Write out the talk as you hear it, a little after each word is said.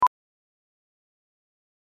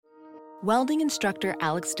Welding instructor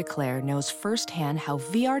Alex DeClaire knows firsthand how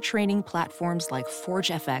VR training platforms like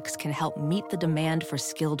ForgeFX can help meet the demand for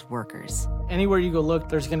skilled workers. Anywhere you go look,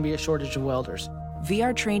 there's going to be a shortage of welders.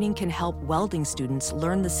 VR training can help welding students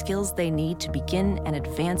learn the skills they need to begin and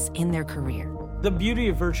advance in their career. The beauty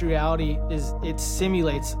of virtual reality is it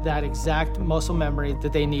simulates that exact muscle memory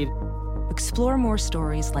that they need. Explore more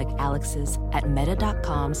stories like Alex's at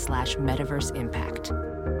meta.com/metaverseimpact.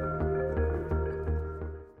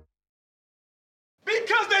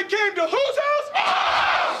 Because they came to whose house?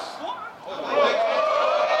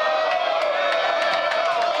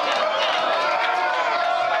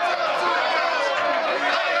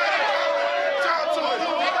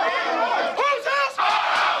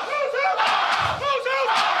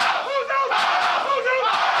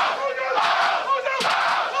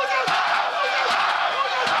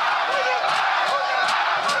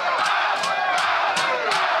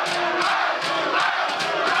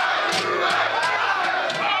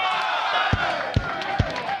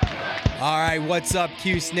 All right, what's up,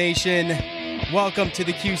 Cuse Nation? Welcome to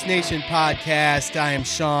the Cuse Nation podcast. I am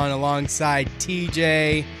Sean alongside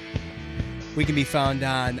TJ. We can be found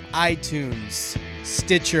on iTunes,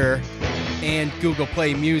 Stitcher, and Google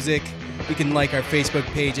Play Music. You can like our Facebook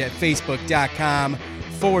page at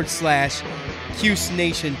facebook.com/Cuse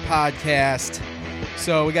Nation podcast.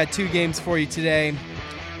 So we got two games for you today.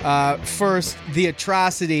 First, the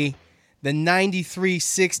atrocity, the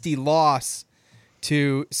 93-60 loss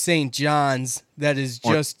to St. John's. That is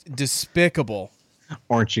just despicable.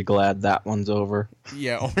 Aren't you glad that one's over?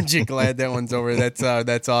 Yeah, aren't you glad that one's over?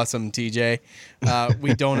 That's awesome, TJ.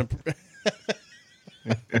 We don't.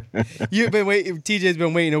 You've been waiting. TJ's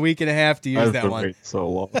been waiting a week and a half to use that one. So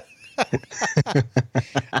long.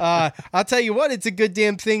 I'll tell you what, it's a good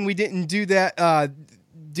damn thing we didn't do that.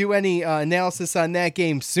 Do any analysis on that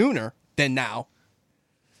game sooner than now.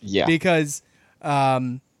 Yeah, because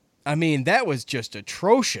I mean, that was just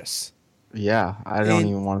atrocious. Yeah, I don't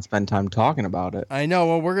even want to spend time talking about it. I know.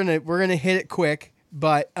 Well, we're gonna hit it quick,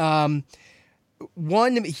 but one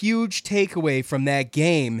huge takeaway from that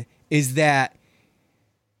game is that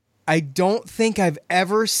I don't think I've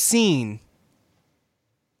ever seen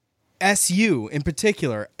SU in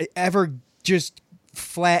particular ever just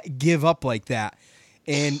flat give up like that,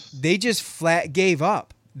 and they just flat gave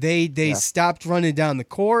up. They stopped running down the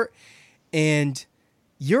court, and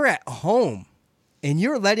you're at home, and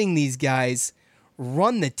you're letting these guys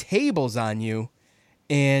run the tables on you,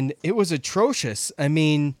 and it was atrocious. I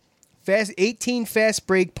mean, 18 fast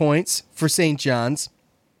break points for St. John's,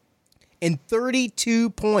 and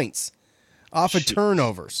 32 points off of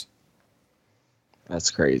turnovers.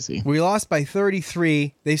 That's crazy. We lost by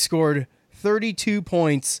 33. They scored 32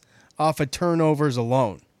 points off of turnovers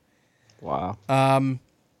alone. Wow. And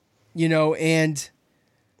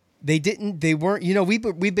they weren't,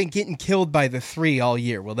 we've been getting killed by the three all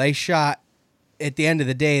year. Well, they shot, at the end of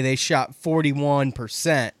the day, they shot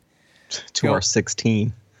 41%. To our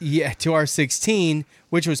 16. Yeah, to our 16,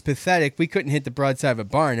 which was pathetic. We couldn't hit the broadside of a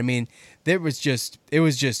barn. I mean, it was just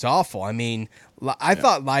awful. I mean, I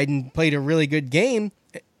thought Leiden played a really good game,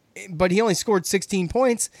 but he only scored 16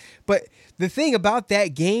 points. But the thing about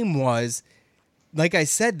that game was, like I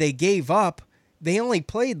said, they gave up. They only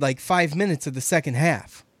played like 5 minutes of the second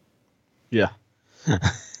half. Yeah.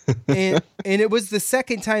 and it was the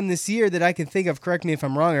second time this year that I can think of, correct me if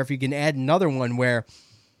I'm wrong, or if you can add another one, where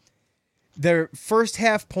their first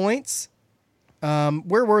half points,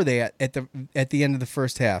 where were they at the end of the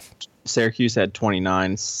first half? Syracuse had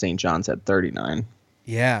 29, St. John's had 39.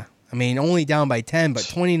 Yeah. I mean, only down by 10, but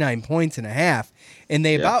 29 points and a half. And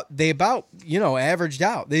they about averaged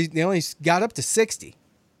out. They only got up to 60.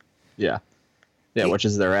 Yeah. Yeah, which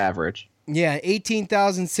is their average. Yeah,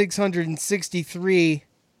 18,663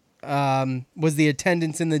 was the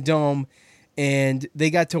attendance in the Dome, and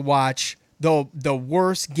they got to watch the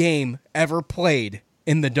worst game ever played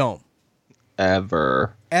in the Dome.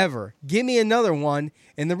 Ever. Give me another one,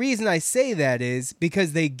 and the reason I say that is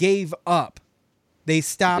because they gave up. They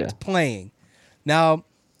stopped playing. Now,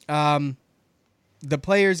 the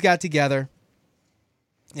players got together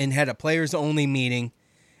and had a players-only meeting,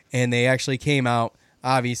 and they actually came out,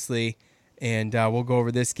 obviously, and we'll go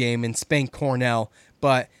over this game and spank Cornell.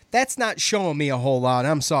 But that's not showing me a whole lot.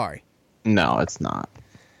 I'm sorry. No, it's not.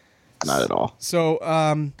 Not at all. So,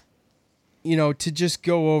 to just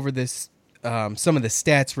go over this, some of the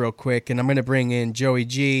stats real quick, and I'm going to bring in Joey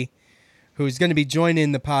G, who's going to be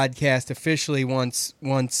joining the podcast officially once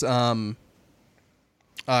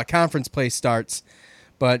conference play starts.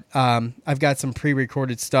 But I've got some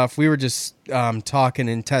pre-recorded stuff. We were just talking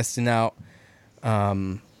and testing out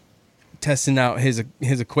testing out his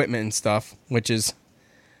equipment and stuff, which is,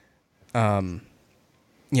 we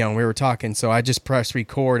were talking. So I just pressed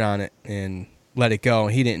record on it and let it go.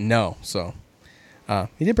 He didn't know, so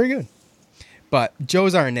he did pretty good. But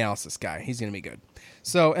Joe's our analysis guy. He's gonna be good.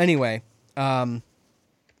 So anyway,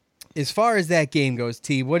 as far as that game goes,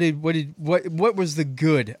 T, what was the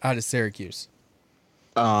good out of Syracuse?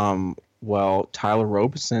 Well, Tyler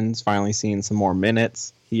Robeson's finally seeing some more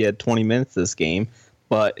minutes. He had 20 minutes this game,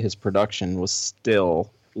 but his production was still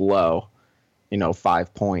low.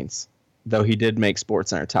 5 points. Though he did make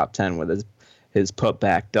SportsCenter top 10 with his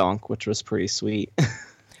putback dunk, which was pretty sweet.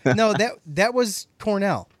 No, that was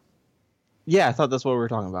Cornell. Yeah, I thought that's what we were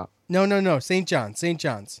talking about. No. St.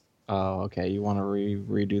 John's. Oh, okay. You want to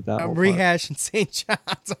redo that? I'm rehashing St.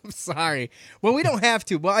 John's. I'm sorry. Well, we don't have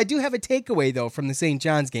to. Well, I do have a takeaway, though, from the St.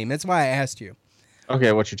 John's game. That's why I asked you.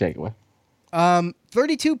 Okay, what's your takeaway?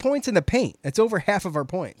 32 points in the paint. That's over half of our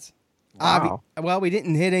points. Wow. Well, we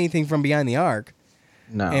didn't hit anything from behind the arc.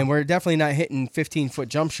 No. And we're definitely not hitting 15-foot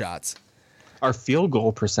jump shots. Our field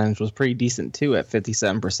goal percentage was pretty decent, too, at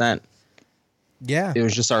 57%. Yeah. It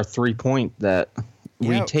was just our 3-point that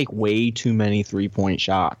we take way too many 3-point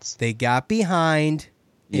shots. They got behind,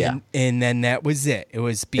 and then that was it. It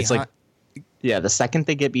was behind. It's like, the second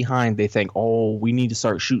they get behind, they think, oh, we need to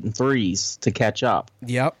start shooting threes to catch up.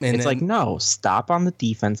 Yep. And it's like, no, stop on the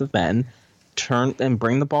defensive end, turn and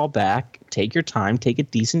bring the ball back, take your time, take a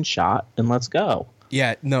decent shot, and let's go.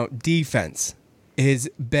 Yeah, no, defense has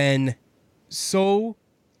been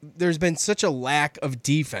there's been such a lack of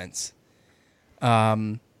defense.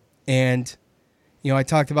 And, I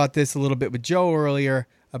talked about this a little bit with Joe earlier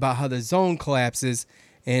about how the zone collapses,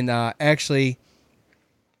 and actually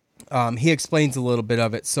he explains a little bit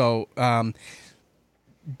of it. So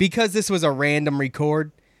because this was a random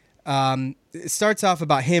record, it starts off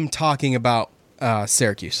about him talking about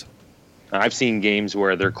Syracuse. I've seen games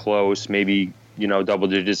where they're close, maybe, double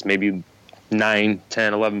digits, maybe 9,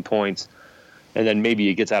 10, 11 points, and then maybe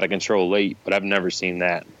it gets out of control late, but I've never seen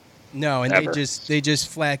that. No, and ever. they just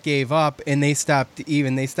flat gave up, and they stopped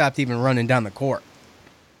even running down the court.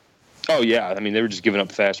 Oh yeah, I mean they were just giving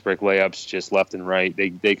up fast break layups just left and right.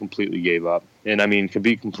 They completely gave up. And I mean, to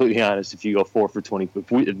be completely honest, if you go 4 for 20,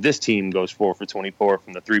 if this team goes 4 for 24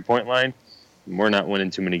 from the 3-point line, we're not winning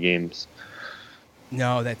too many games.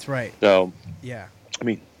 No, that's right. So yeah, I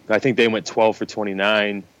mean, I think they went 12 for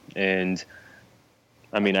 29, and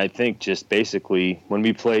I mean, I think just basically when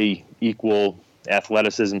we play equal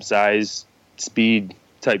athleticism, size, speed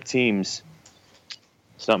type teams,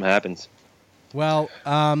 something happens. Well,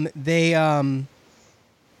 they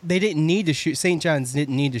didn't need to shoot. St. John's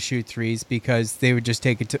didn't need to shoot threes because they would just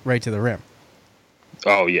take it right to the rim.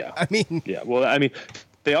 Oh yeah, I mean, yeah. Well, I mean,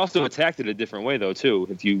 they also attacked it a different way though too.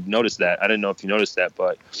 If you noticed that, I didn't know if you noticed that,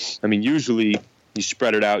 but I mean, usually you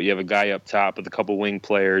spread it out. You have a guy up top with a couple wing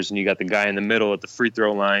players, and you got the guy in the middle at the free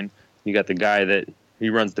throw line. You got the guy that he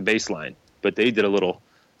runs the baseline. But they did a little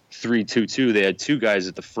 3-2-2. They had 2 guys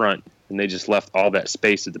at the front, and they just left all that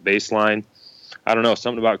space at the baseline. I don't know,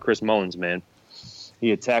 something about Chris Mullins, man.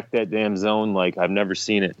 He attacked that damn zone like I've never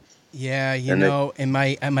seen it. Yeah, and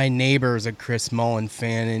my neighbor is a Chris Mullins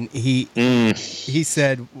fan, and he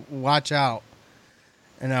said, "Watch out."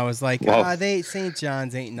 And I was like, St.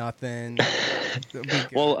 John's ain't nothing.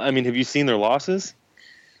 Well, I mean, have you seen their losses?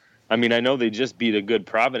 I mean, I know they just beat a good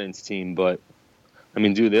Providence team, but I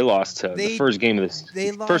mean, dude, they lost to the first game of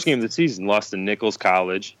the season. Lost to Nichols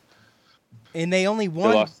College, and they only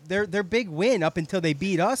won. Their big win up until they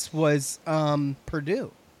beat us was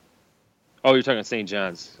Purdue. Oh, you're talking St.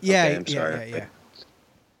 John's? Yeah, okay, I'm sorry. Yeah.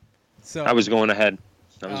 So I was going ahead.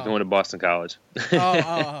 I was going to Boston College.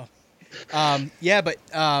 Yeah, but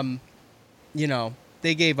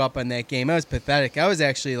they gave up on that game. It was pathetic. I was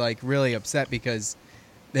actually really upset because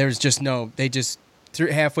there was just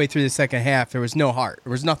halfway through the second half, there was no heart.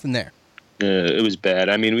 There was nothing there. It was bad.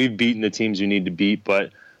 I mean, we've beaten the teams we need to beat, but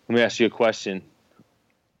let me ask you a question.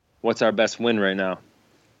 What's our best win right now?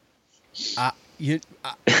 Yeah,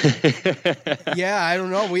 I don't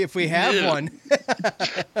know if we have one.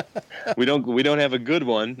 We don't have a good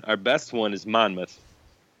one. Our best one is Monmouth.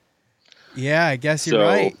 Yeah, I guess you're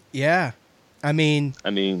right. Yeah. I mean,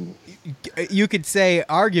 you could say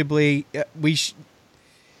arguably we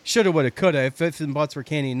shoulda, woulda, coulda. If ifs and buts were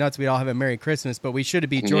candy and nuts, we'd all have a Merry Christmas. But we should have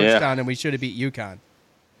beat Georgetown and we should have beat UConn.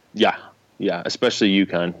 Yeah, especially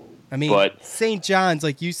UConn. I mean, St. John's,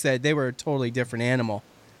 like you said, they were a totally different animal.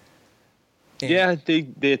 Yeah,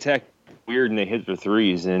 they attack weird and they hit their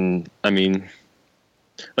threes. And, I mean,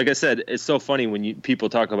 like I said, it's so funny when people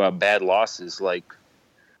talk about bad losses. Like,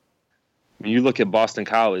 when you look at Boston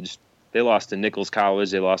College, They lost to Nichols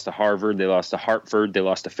College. They lost to Harvard. They lost to Hartford. They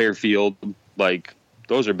lost to Fairfield. Like,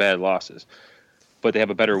 those are bad losses. But they have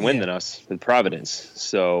a better win than us with Providence.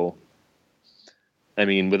 So, I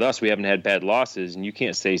mean, with us, we haven't had bad losses, and you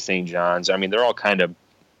can't say St. John's. I mean, they're all kind of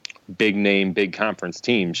big name, big conference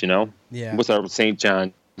teams, you know? Yeah. What's our St.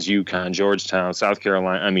 John's, UConn, Georgetown, South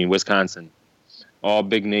Carolina, Wisconsin, all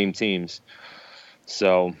big name teams.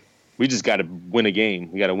 So we just got to win a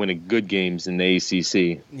game. We got to win a good games in the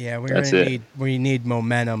ACC. Yeah, we need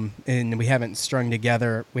momentum, and we haven't strung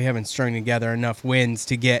together enough wins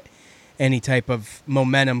to get any type of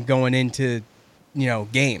momentum going into,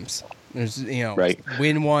 games. There's,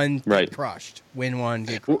 win one, get crushed. Win one,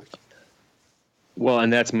 get crushed. Well,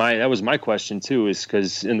 and that was my question too, is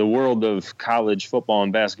because in the world of college football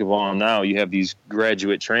and basketball now, you have these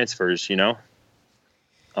graduate transfers, Yeah.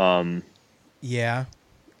 Like,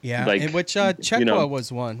 and which Chekwa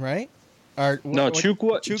was one, right?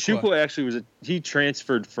 Chukwu actually he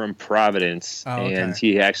transferred from Providence, and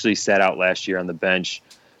he actually sat out last year on the bench.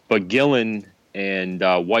 But Gillen and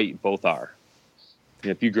White both are.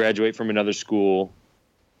 If you graduate from another school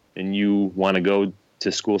and you want to go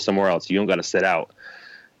to school somewhere else, you don't got to sit out.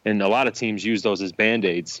 And a lot of teams use those as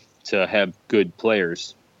Band-Aids to have good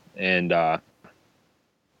players. And I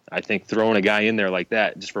think throwing a guy in there like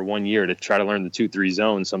that just for 1 year to try to learn the 2-3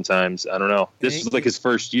 zone sometimes, I don't know. This is like his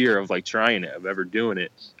first year of like trying it, of ever doing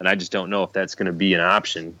it. And I just don't know if that's going to be an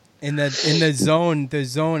option. In the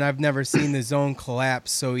zone, I've never seen the zone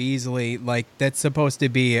collapse so easily. Like, that's supposed to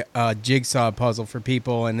be a jigsaw puzzle for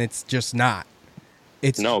people, and it's just not.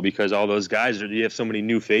 No, because all those guys you have so many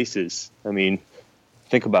new faces. I mean,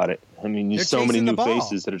 think about it. I mean, there's so many new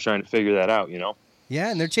faces that are trying to figure that out,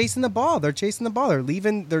 Yeah, and they're chasing the ball. They're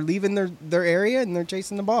leaving their area, and they're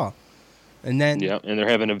chasing the ball. And then and they're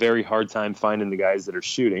having a very hard time finding the guys that are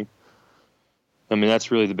shooting. I mean,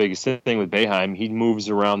 that's really the biggest thing with Boeheim. He moves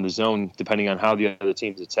around the zone depending on how the other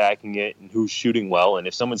team's attacking it and who's shooting well. And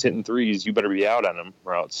if someone's hitting threes, you better be out on him,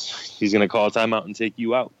 or else he's going to call a timeout and take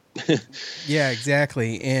you out. Yeah,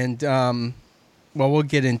 exactly. And we'll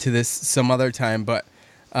get into this some other time, but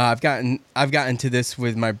I've gotten to this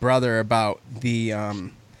with my brother about the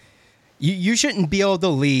you shouldn't be able to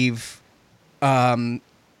leave college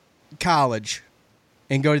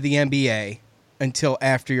and go to the NBA until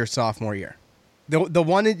after your sophomore year. The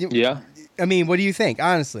one, yeah. I mean, what do you think,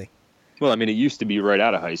 honestly? Well, I mean, it used to be right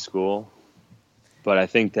out of high school, but I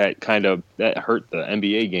think that hurt the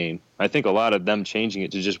NBA game. I think a lot of them changing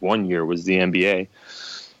it to just 1 year was the NBA.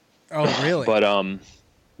 Oh, really? But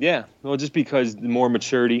yeah, well, just because the more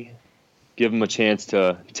maturity, give them a chance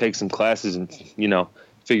to take some classes and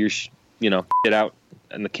figure get out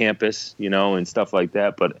on the campus, and stuff like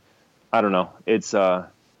that. But I don't know. It's I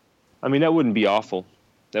mean, that wouldn't be awful.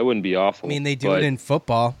 That wouldn't be awful. I mean, they do it in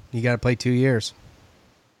football. You got to play 2 years.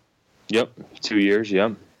 Yep, 2 years.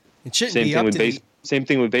 Yep. It shouldn't be up to Same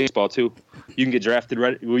thing with baseball too. You can get drafted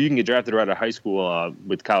right out of high school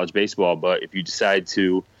with college baseball, but if you decide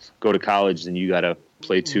to go to college, then you got to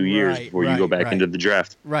play 2 years before you go back into the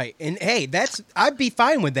draft. Right, and hey, I'd be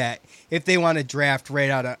fine with that if they want to draft right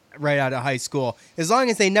out of high school, as long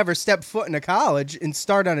as they never step foot into college and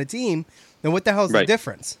start on a team. Then what the hell's the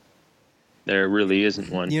difference? There really isn't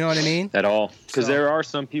one. You know what I mean? At all. Because there are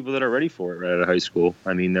some people that are ready for it right out of high school.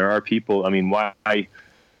 I mean, there are people. I mean, why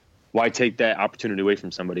take that opportunity away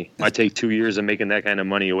from somebody? Why take 2 years of making that kind of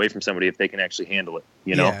money away from somebody if they can actually handle it?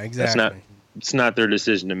 Yeah, exactly. It's not their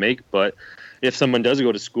decision to make. But if someone does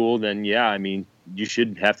go to school, then yeah, I mean, you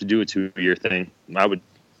should have to do a 2 year thing. I would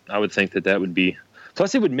think that would be.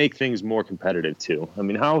 Plus, it would make things more competitive too. I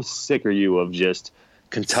mean, how sick are you of just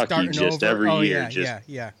Kentucky starting just over? every year?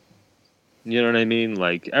 Yeah. You know what I mean?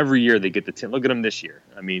 Like, every year they get the talent. Look at them this year.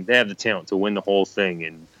 I mean, they have the talent to win the whole thing,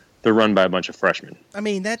 and they're run by a bunch of freshmen. I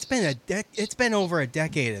mean, it's been over a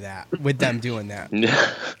decade of that with them doing that.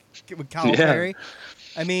 With Calipari.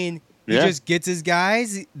 I mean, he just gets his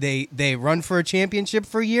guys. They run for a championship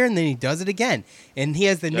for a year, and then he does it again. And he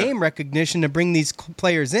has the name recognition to bring these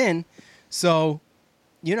players in. So,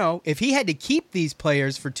 if he had to keep these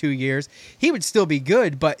players for 2 years, he would still be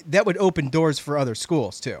good, but that would open doors for other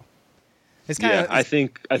schools too. I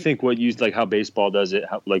think what you like how baseball does it,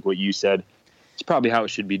 like what you said, it's probably how it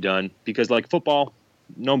should be done. Because like football,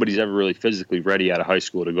 nobody's ever really physically ready out of high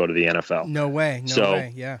school to go to the NFL. No way.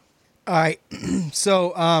 Yeah. All right.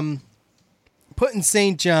 So, putting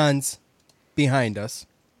St. John's behind us.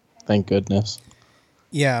 Thank goodness.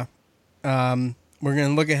 Yeah. We're going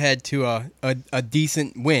to look ahead to a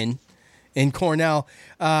decent win in Cornell.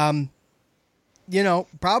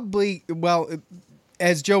 Probably,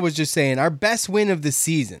 as Joe was just saying, our best win of the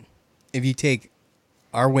season, if you take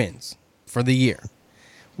our wins, for the year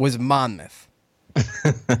was Monmouth.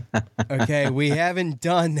 Okay, we haven't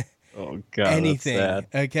done anything. That's sad.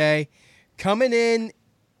 Okay, coming in,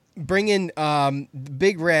 bringing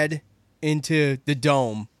Big Red into the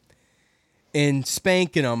Dome and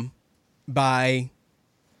spanking them by,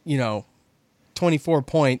 24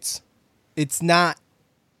 points. It's not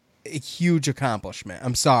a huge accomplishment.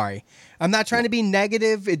 I'm sorry. I'm not trying to be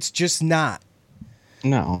negative. It's just not.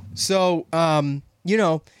 No. So,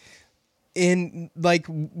 in like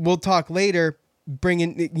we'll talk later,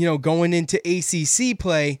 going into ACC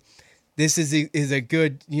play, this is a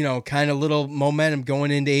good, kind of little momentum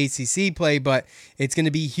going into ACC play, but it's going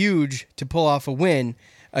to be huge to pull off a win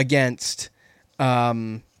against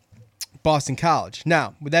Boston College.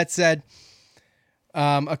 Now, with that said,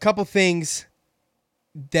 a couple things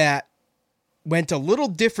that went a little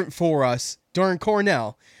different for us during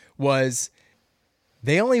Cornell was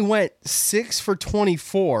they only went 6 for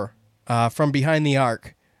 24 from behind the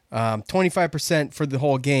arc, 25% for the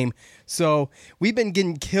whole game. So we've been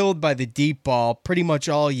getting killed by the deep ball pretty much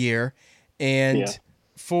all year. And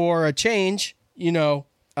for a change,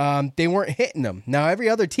 they weren't hitting them. Now every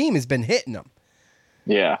other team has been hitting them.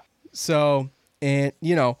 Yeah. So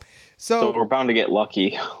we're bound to get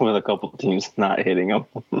lucky with a couple of teams not hitting them.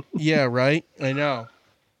 Yeah, right. I know.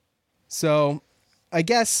 So I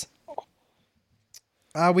guess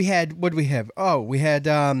we had, what did we have? Oh, we had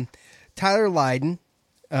Tyler Lydon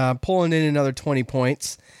pulling in another 20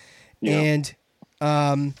 points. Yeah.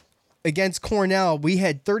 And against Cornell, we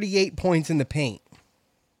had 38 points in the paint.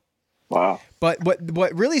 Wow. But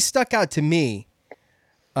what really stuck out to me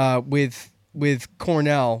with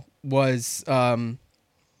Cornell was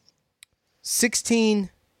 16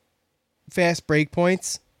 fast break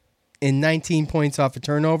points and 19 points off of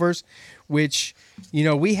turnovers, which,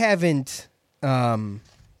 we haven't done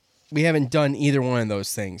either one of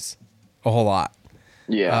those things a whole lot.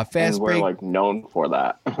 Yeah, fast and we're break, known for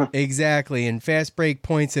that. Exactly, and fast break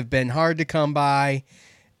points have been hard to come by,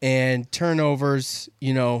 and turnovers,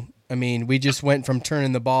 we just went from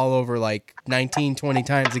turning the ball over like 19, 20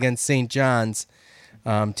 times against St. John's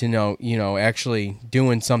to actually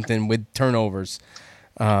doing something with turnovers,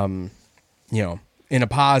 in a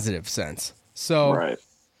positive sense. So, right.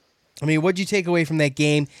 What'd you take away from that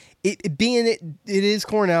game? It is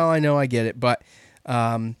Cornell. I know, I get it, but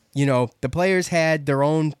the players had their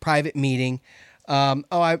own private meeting.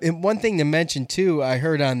 And one thing to mention too, I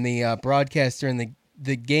heard on the broadcast during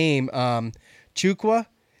the game, Chukwa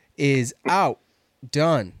is out,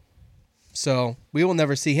 done. So we will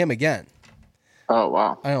never see him again. Oh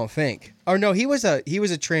wow! I don't think. Or no, he was a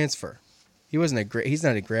transfer. He wasn't he's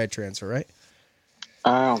not a grad transfer, right?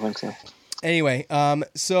 I don't think so. Anyway,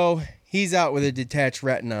 so he's out with a detached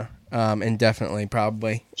retina, indefinitely,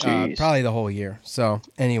 probably the whole year. So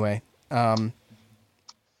anyway, hey,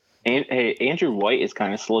 Andrew White is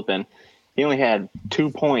kind of slipping. He only had 2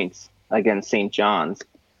 points against St. John's,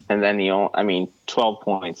 and then 12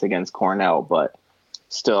 points against Cornell, but.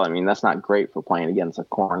 Still, that's not great for playing against a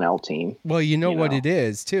Cornell team. Well, you know what it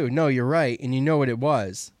is, too. No, you're right, and you know what it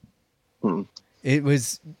was. It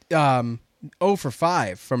was 0 for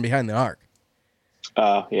 5 from behind the arc.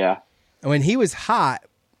 Yeah. When he was hot,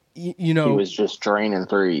 he was just draining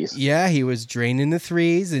threes. Yeah, he was draining the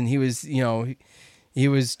threes, and he was, he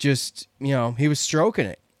was just, he was stroking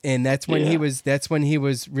it, and that's when he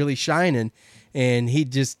was really shining, and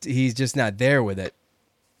he's just not there with it.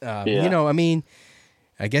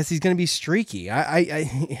 I guess he's going to be streaky. Like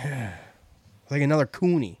another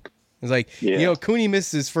Cooney. It's like, Cooney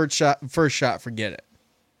missed his first shot, forget it.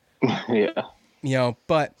 Yeah.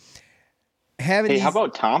 But having how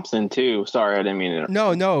about Thompson too? Sorry, I didn't mean to.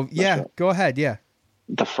 No. Yeah, go ahead. Yeah.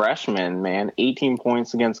 The freshman, man, 18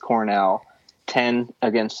 points against Cornell, 10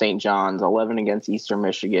 against St. John's, 11 against Eastern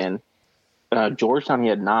Michigan. Georgetown, he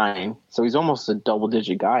had 9. So he's almost a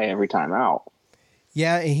double-digit guy every time out.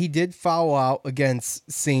 Yeah, and he did foul out against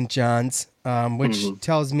St. John's, which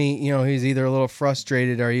tells me, he's either a little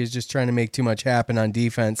frustrated or he was just trying to make too much happen on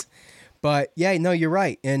defense. But yeah, no, you're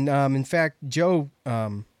right. And in fact, Joe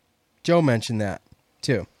mentioned that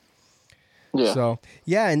too. Yeah. So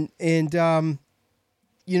yeah, and the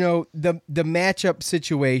matchup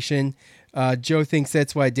situation, Joe thinks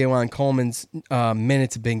that's why DeJuan Coleman's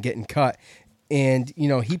minutes have been getting cut, and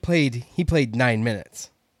he played 9 minutes.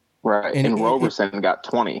 Right, and Roberson got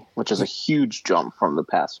 20, which is a huge jump from the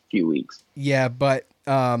past few weeks. Yeah, but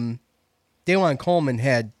DeJuan Coleman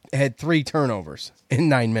had 3 turnovers in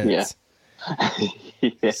 9 minutes.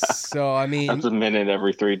 Yeah. So, that's a minute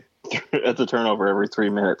every 3. That's a turnover every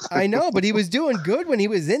 3 minutes. I know, but he was doing good when he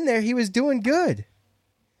was in there. He was doing good.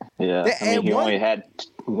 Yeah, I mean, he only had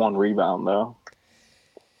 1 rebound, though.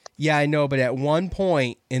 Yeah, I know, but at one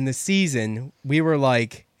point in the season, we were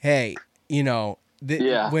like, hey, when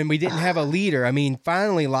we didn't have a leader, I mean,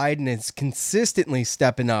 finally Leiden is consistently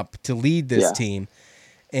stepping up to lead this team.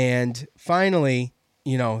 And finally,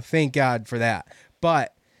 thank God for that.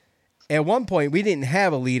 But at one point, we didn't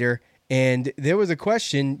have a leader, and there was a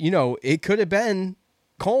question, it could have been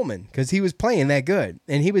Coleman because he was playing that good,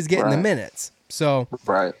 and he was getting the minutes. So, it's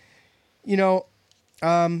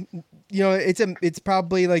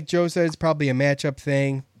probably, like Joe said, it's probably a matchup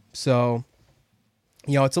thing. So,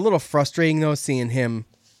 it's a little frustrating, though, seeing him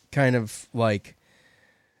kind of, like,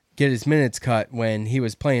 get his minutes cut when he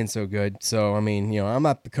was playing so good. So, I mean, I'm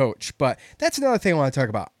not the coach. But that's another thing I want to talk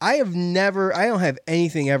about. I don't have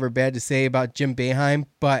anything ever bad to say about Jim Boeheim,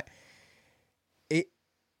 but it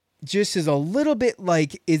just is a little bit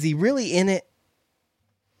like, is he really in it?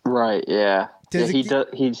 Right, yeah.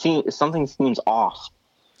 Something seems off.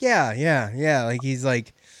 Yeah. Like, he's,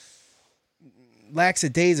 like,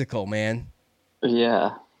 lackadaisical, man.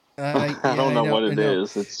 Yeah. I don't know what it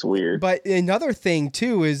is. It's weird. But another thing,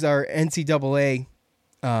 too, is our NCAA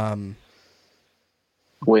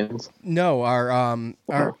wins. No,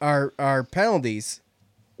 our penalties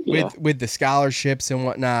with the scholarships and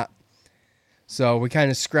whatnot. So we kind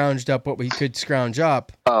of scrounged up what we could scrounge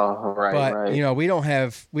up. Oh, right, but, right.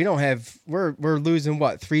 We're losing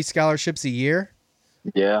what, 3 scholarships a year?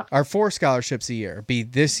 Yeah. Our 4 scholarships a year. Be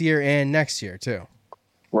this year and next year, too.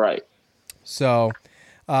 Right. So,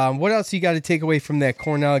 what else you got to take away from that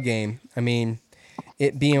Cornell game? I mean,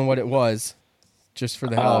 it being what it was, just for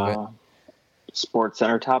the hell of it. Sports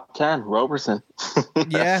Center top 10, Roberson.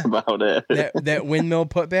 Yeah. That's about it. That windmill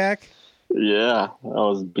putback? Yeah, that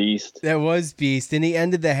was beast. And he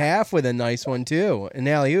ended the half with a nice one, too, an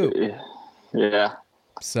alley-oop. Yeah.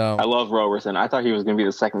 So I love Roberson. I thought he was going to be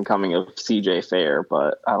the second coming of CJ Fair,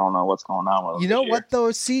 but I don't know what's going on with him. You know what, though?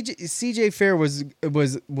 CJ Fair was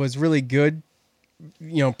really good,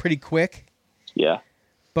 pretty quick. Yeah.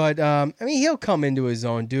 But, I mean, he'll come into his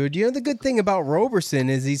own, dude. The good thing about Roberson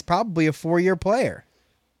is he's probably a 4-year player.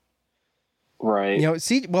 Right.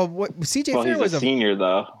 CJ Fair was a senior,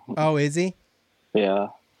 though. Oh, is he? Yeah.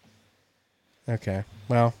 Okay.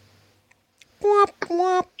 Well.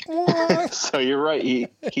 So you're right. He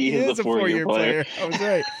is a 4-year player. I was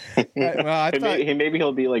right. Well, maybe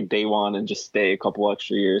he'll be like day one and just stay a couple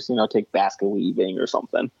extra years. Take basket weaving or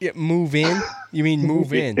something. Yeah, move in. You mean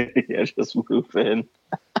move in? Yeah, just move in.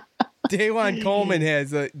 Daywan Coleman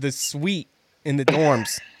has the suite in the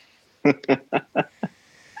dorms.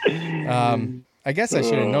 I guess I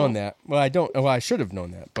should have known that. Well, I don't. Well, I should have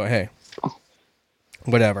known that. But hey,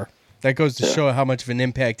 whatever. That goes to show how much of an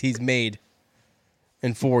impact he's made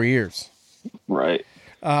in 4 years. Right.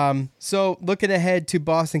 So looking ahead to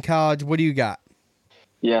Boston College, what do you got?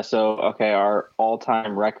 Yeah. So our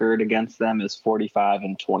all-time record against them is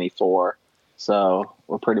 45-24. So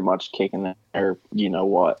we're pretty much kicking their,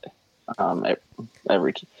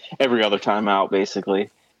 every other time out, basically.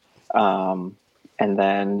 And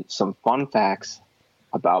then some fun facts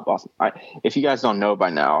about Boston. If you guys don't know by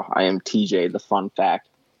now, I am TJ, the fun fact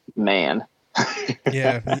man.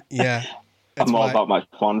 Yeah. I'm all about my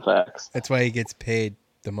fun facts. That's why he gets paid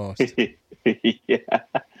the most. Yeah.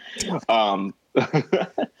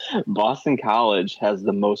 Boston College has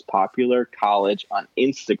the most popular college on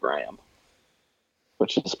Instagram,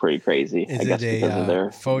 which is pretty crazy. I guess because of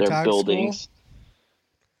their buildings. School?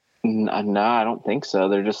 No, I don't think so.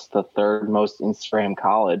 They're just the 3rd most Instagram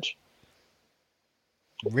college.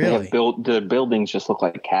 Really? The buildings just look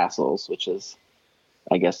like castles, which is,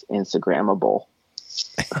 I guess, Instagrammable.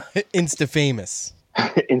 Insta-famous.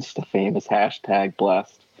 Insta-famous,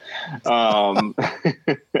 #blessed.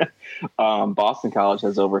 Boston College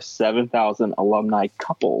has over 7,000 alumni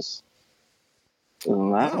couples.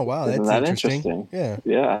 Isn't that interesting? Yeah.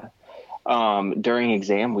 During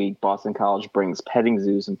exam week, Boston College brings petting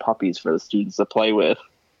zoos and puppies for the students to play with.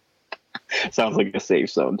 Sounds like a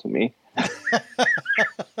safe zone to me.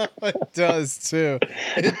 It does, too.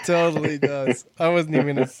 It totally does. I wasn't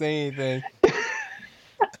even going to say anything.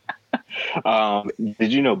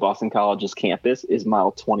 Did you know Boston College's campus is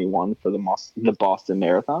mile 21 for the Boston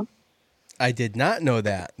Marathon? I did not know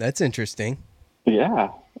that. That's interesting.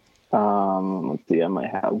 Yeah. Let's see. I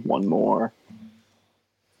might have one more.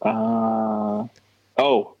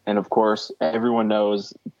 And of course, everyone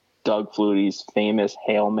knows Doug Flutie's famous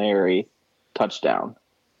Hail Mary touchdown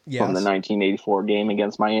from the 1984 game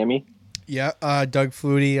against Miami. Yeah, Doug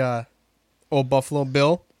Flutie, old Buffalo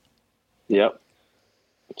Bill. Yep.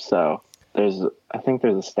 So I think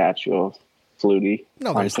there's a statue of Flutie.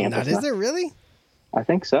 No, there's not. Is there really? I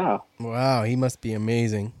think so. Wow, he must be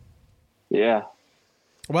amazing. Yeah.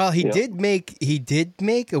 Well, he did make a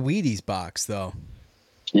Wheaties box though.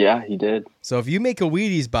 Yeah, he did. So if you make a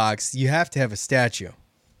Wheaties box, you have to have a statue.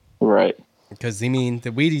 Right. Because, I mean,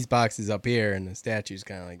 the Wheaties box is up here and the statue's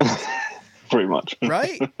kind of like this. Pretty much.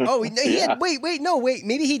 Right? Oh, he had, wait.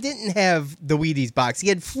 Maybe he didn't have the Wheaties box. He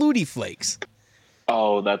had Flutie Flakes.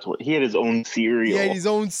 Oh, that's what. He had his own cereal. He had his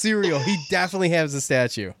own cereal. He definitely has a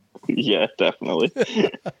statue. Yeah, definitely.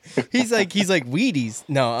 He's like Wheaties.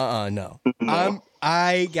 No, no.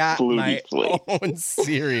 I got Flutie my Flakes. own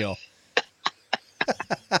cereal.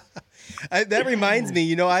 That reminds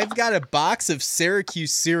me, I've got a box of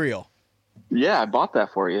Syracuse cereal. Yeah, I bought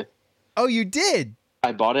that for you. Oh, you did?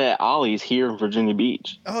 I bought it at Ollie's here in Virginia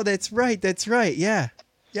Beach. Oh, that's right. Yeah.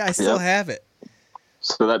 Yeah, I still have it.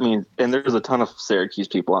 So that means, and there's a ton of Syracuse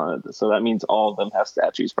people on it. So that means all of them have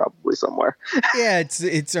statues probably somewhere. Yeah,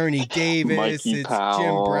 it's Ernie Davis, Mikey it's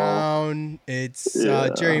Powell. Jim Brown, it's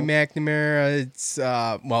Jerry McNamara, it's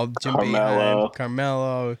Jim Boeheim,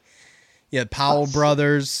 Carmelo, Powell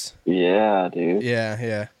brothers. Yeah, dude.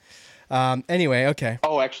 Yeah. Anyway, okay.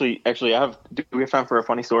 Oh, actually, do we have time for a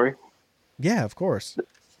funny story? Yeah, of course.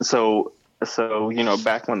 So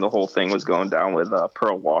back when the whole thing was going down with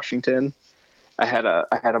Pearl Washington, I had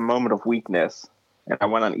a moment of weakness, and I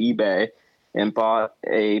went on eBay and bought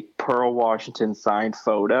a Pearl Washington signed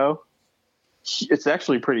photo. It's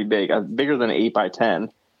actually pretty big, bigger than an 8x10,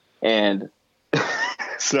 and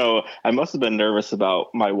so I must have been nervous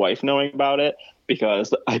about my wife knowing about it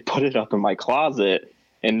because I put it up in my closet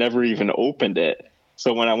and never even opened it.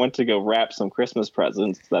 So when I went to go wrap some Christmas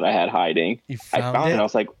presents that I had hiding, I found it. I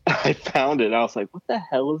was like, what the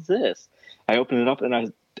hell is this? I opened it up and I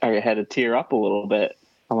had to tear up a little bit.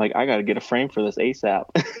 I'm like, I got to get a frame for this ASAP.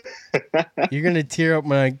 You're going to tear up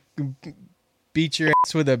when I beat your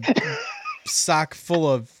ass with a sock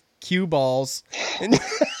full of cue balls.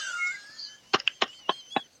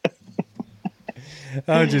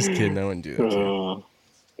 I'm just kidding. I wouldn't do that to you.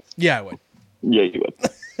 Yeah, I would. Yeah, you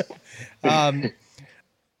would.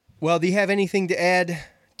 Well, do you have anything to add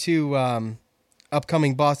to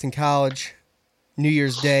upcoming Boston College New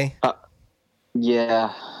Year's Day?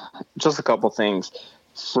 Yeah, just a couple things.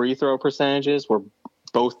 Free throw percentages, where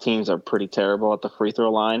both teams are pretty terrible at the free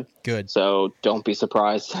throw line. Good. So don't be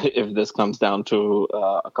surprised if this comes down to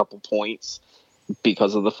a couple points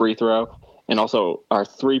because of the free throw. And also our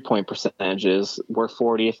 3-point percentages, we're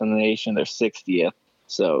 40th in the nation, they're 60th.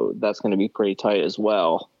 So that's going to be pretty tight as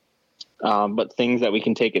well. But things that we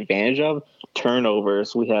can take advantage of,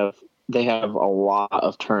 turnovers. They have a lot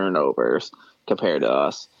of turnovers compared to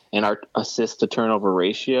us. And our assist to turnover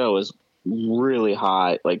ratio is really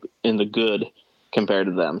high, like in the good compared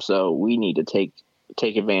to them. So we need to take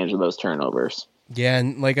advantage of those turnovers. Yeah,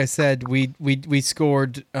 and like I said, we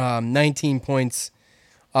scored 19 points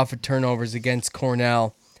off of turnovers against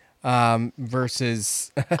Cornell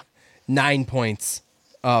versus 9 points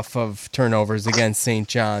off of turnovers against St.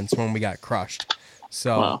 John's when we got crushed.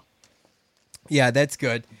 So, wow. Yeah, that's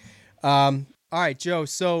good. All right, Joe.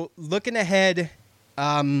 So looking ahead,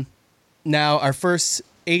 now our first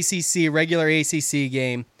regular ACC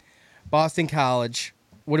game, Boston College.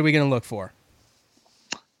 What are we going to look for?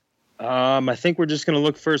 I think we're just going to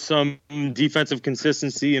look for some defensive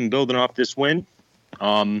consistency and building off this win.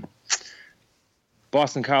 Boston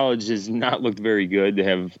College has not looked very good. They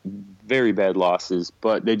have very bad losses,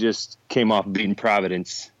 but they just came off beating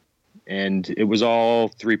Providence, and it was all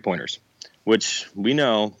 3-pointers, which we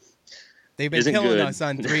know they've been isn't killing good. us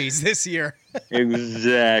on threes this year.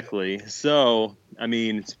 Exactly. So, I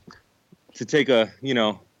mean, to take a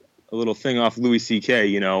little thing off Louis C.K.,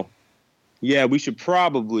 yeah, we should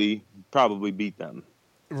probably beat them.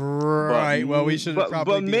 Right. Well, we should have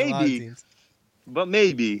probably beat a lot of teams. But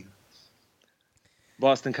maybe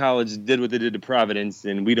Boston College did what they did to Providence,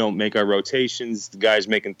 and we don't make our rotations. The guys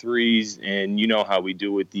making threes, and you know how we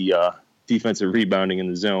do with the defensive rebounding in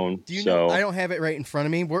the zone. Do you know? I don't have it right in front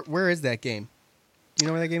of me. Where is that game? Do you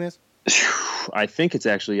know where that game is? I think it's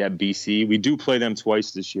actually at BC. We do play them twice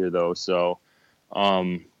this year, though, so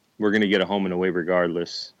we're going to get a home and away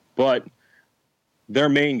regardless. But their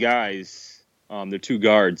main guys, they're two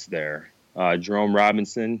guards there, Jerome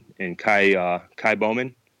Robinson and Kai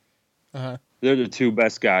Bowman. Uh-huh. They're the two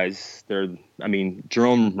best guys.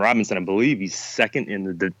 Jerome Robinson, I believe he's second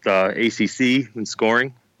in the ACC in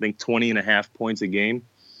scoring. I think 20.5 points a game.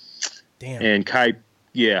 Damn. And Kai,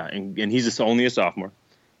 yeah, and he's just only a sophomore.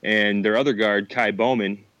 And their other guard, Kai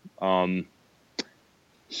Bowman,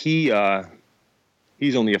 he's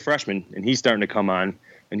only a freshman, and he's starting to come on.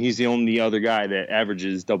 And he's the only other guy that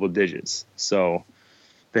averages double digits. So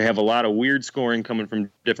They have a lot of weird scoring coming from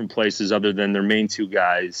different places other than their main two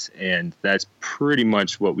guys, and that's pretty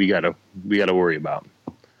much what we gotta worry about.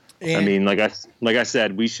 And I mean, like I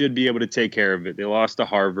said, we should be able to take care of it. They lost to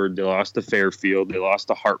Harvard, they lost to Fairfield, they lost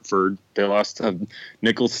to Hartford, they lost to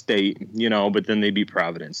Nicholls State, but then they beat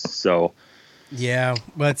Providence. So yeah,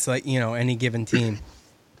 well, it's like any given team.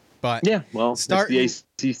 But yeah, well, it's the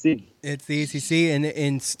ACC. It's the ACC,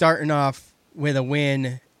 and starting off with a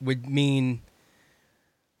win would mean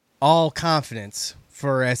all confidence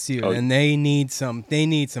for SU, and they need some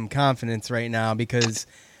confidence right now because,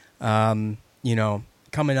 coming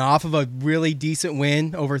off of a really decent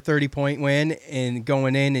win, over 30-point win, and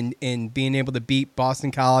going in and being able to beat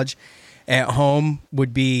Boston College at home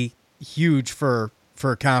would be huge for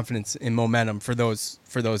confidence and momentum for those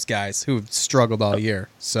guys who've struggled all year.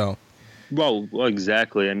 So, well,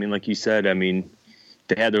 exactly. I mean, like you said, they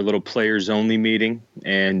had their little players only meeting,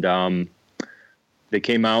 and they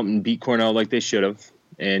came out and beat Cornell like they should have,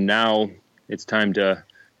 and now it's time to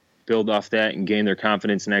build off that and gain their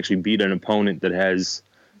confidence and actually beat an opponent that has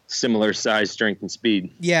similar size, strength, and speed.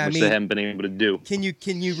 Yeah, which they haven't been able to do. Can you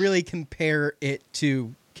really compare it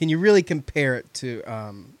to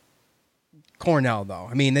Cornell though?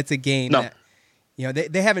 I mean, that's a game that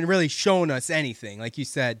they haven't really shown us anything. Like you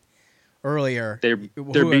said earlier, they're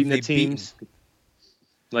beating the teams.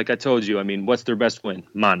 Like I told you, what's their best win?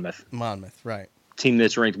 Monmouth, right? Team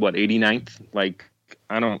that's ranked 89th. Like,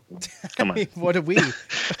 I don't. Come on. What are we?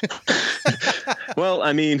 Well,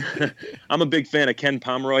 I'm a big fan of Ken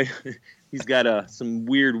Pomeroy. He's got some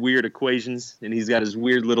weird equations, and he's got his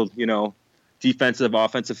weird little, defensive,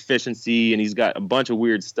 offensive efficiency, and he's got a bunch of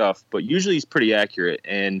weird stuff. But usually he's pretty accurate,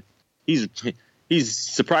 and he's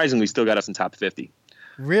surprisingly still got us in top 50.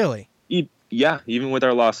 Really? Yeah, even with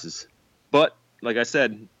our losses. But like I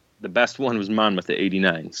said, the best one was Monmouth at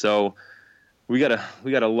 89. So we got a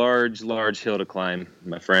large hill to climb,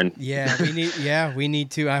 my friend. Yeah, we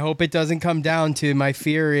need to. I hope it doesn't come down to, my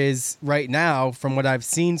fear is right now, from what I've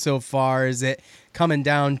seen so far, is it coming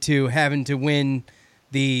down to having to win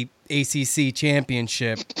the ACC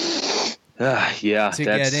championship to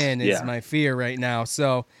get in is my fear right now.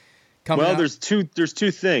 So there's two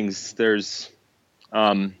things. There's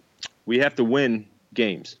we have to win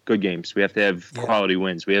games, good games. We have to have quality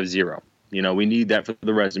wins. We have 0. We need that for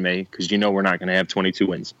the resume because we're not going to have 22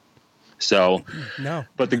 wins. So, no.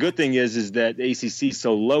 But the good thing is that the ACC is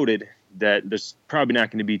so loaded that there's probably not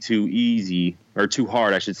going to be too easy or too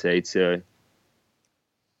hard, I should say, to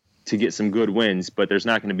get some good wins. But there's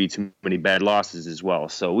not going to be too many bad losses as well.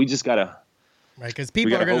 So we just gotta because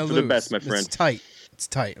people are going to lose. For the best, my friend. It's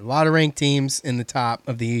tight. A lot of ranked teams in the top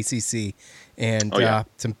of the ACC, and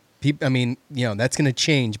some people. That's going to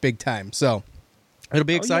change big time. So it'll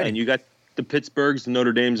be exciting. And you got the Pittsburghs, the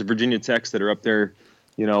Notre Dames, the Virginia Techs that are up there,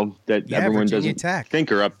 that everyone Virginia doesn't Tech.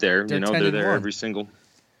 think are up there. They're there every single.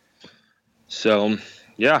 So,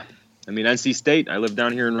 yeah. NC State, I live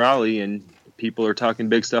down here in Raleigh, and people are talking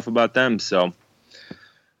big stuff about them. So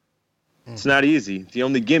it's not easy. The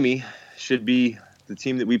only gimme should be the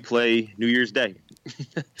team that we play New Year's Day.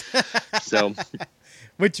 So,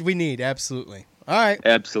 which we need, absolutely. All right.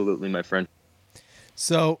 Absolutely, my friend.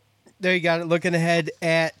 So there you got it. Looking ahead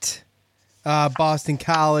at Boston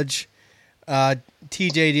College.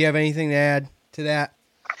 TJ, do you have anything to add to that?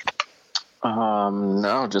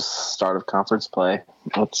 No, just start of conference play.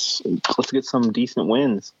 Let's get some decent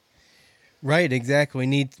wins. Right,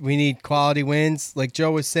 exactly. We need quality wins, like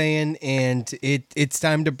Joe was saying, and it's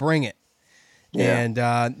time to bring it. Yeah. And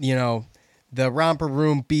the romper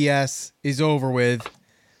room BS is over with.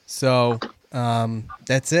 So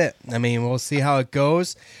that's it. We'll see how it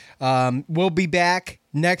goes. We'll be back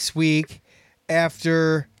next week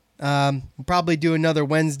after we'll probably do another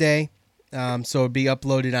Wednesday. So it'll be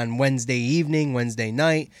uploaded on Wednesday evening, Wednesday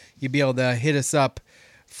night. You'll be able to hit us up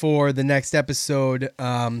for the next episode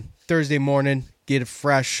Thursday morning. Get a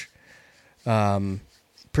fresh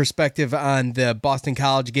perspective on the Boston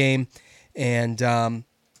College game. And it'll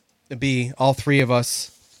be all three of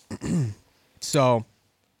us. So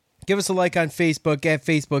give us a like on Facebook at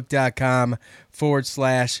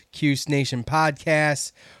facebook.com/Cuse Nation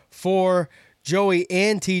Podcast. For Joey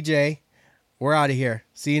and TJ, we're out of here.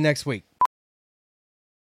 See you next week.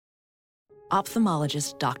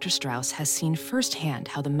 Ophthalmologist Dr. Strauss has seen firsthand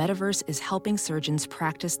how the metaverse is helping surgeons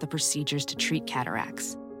practice the procedures to treat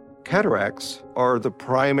cataracts. Cataracts are the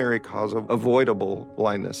primary cause of avoidable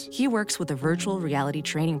blindness. He works with a virtual reality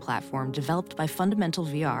training platform developed by Fundamental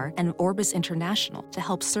VR and Orbis International to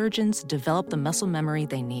help surgeons develop the muscle memory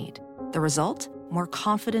they need. The result? More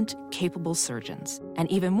confident, capable surgeons.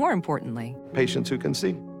 And even more importantly, patients who can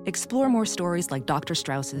see. Explore more stories like Dr.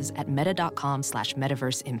 Strauss's at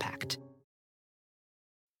meta.com/metaverse impact.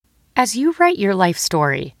 As you write your life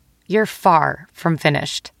story, you're far from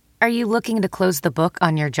finished. Are you looking to close the book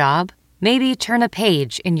on your job? Maybe turn a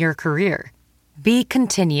page in your career? Be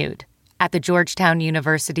continued at the Georgetown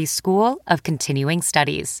University School of Continuing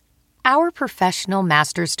Studies. Our professional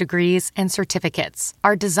master's degrees and certificates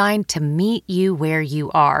are designed to meet you where you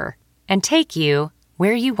are and take you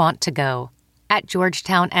where you want to go. At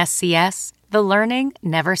Georgetown SCS, the learning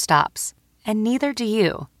never stops, and neither do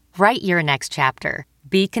you. Write your next chapter.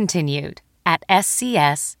 Be continued at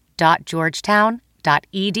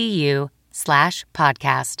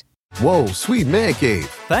scs.georgetown.edu/podcast. Whoa, sweet man cave.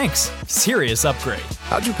 Thanks. Serious upgrade.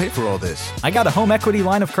 How'd you pay for all this? I got a home equity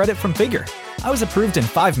line of credit from Figure. I was approved in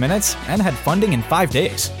 5 minutes and had funding in 5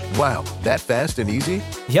 days. Wow, that fast and easy?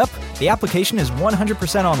 Yep, the application is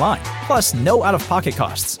 100% online, plus no out-of-pocket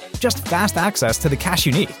costs. Just fast access to the cash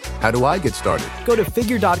you need. How do I get started? Go to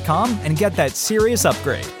figure.com and get that serious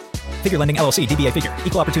upgrade. Figure Lending LLC, DBA Figure,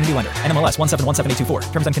 Equal Opportunity Lender, NMLS 1717824.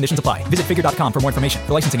 Terms and conditions apply. Visit figure.com for more information.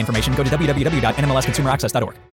 For licensing information, go to www.nmlsconsumeraccess.org.